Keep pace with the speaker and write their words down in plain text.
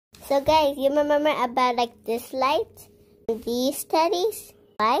So guys, you remember about like this light? These teddies?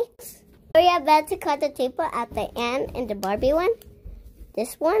 Lights? We're about to cut the table at the end in the Barbie one.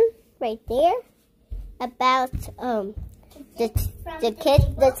 This one right there. About the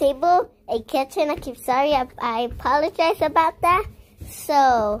table, a kitchen. I keep sorry. I apologize about that.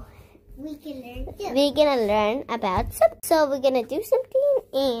 So we're gonna learn about something. So we're gonna do something,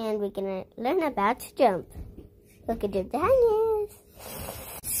 and we're gonna learn about to jump. Look at the Daniels.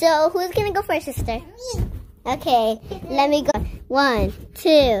 So who's gonna go first, sister? Me. Okay, let me go. 1,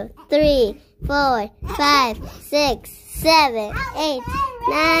 2, 3, 4, 5, 6, 7, 8,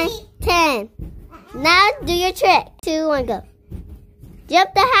 9, 10. Now do your trick. 2, 1, go.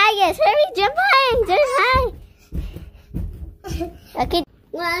 Jump the highest. Hurry, jump high. Jump high. Okay,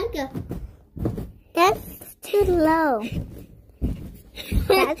 1, go. That's too low.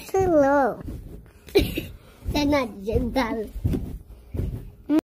 That's too low. That's not jump down.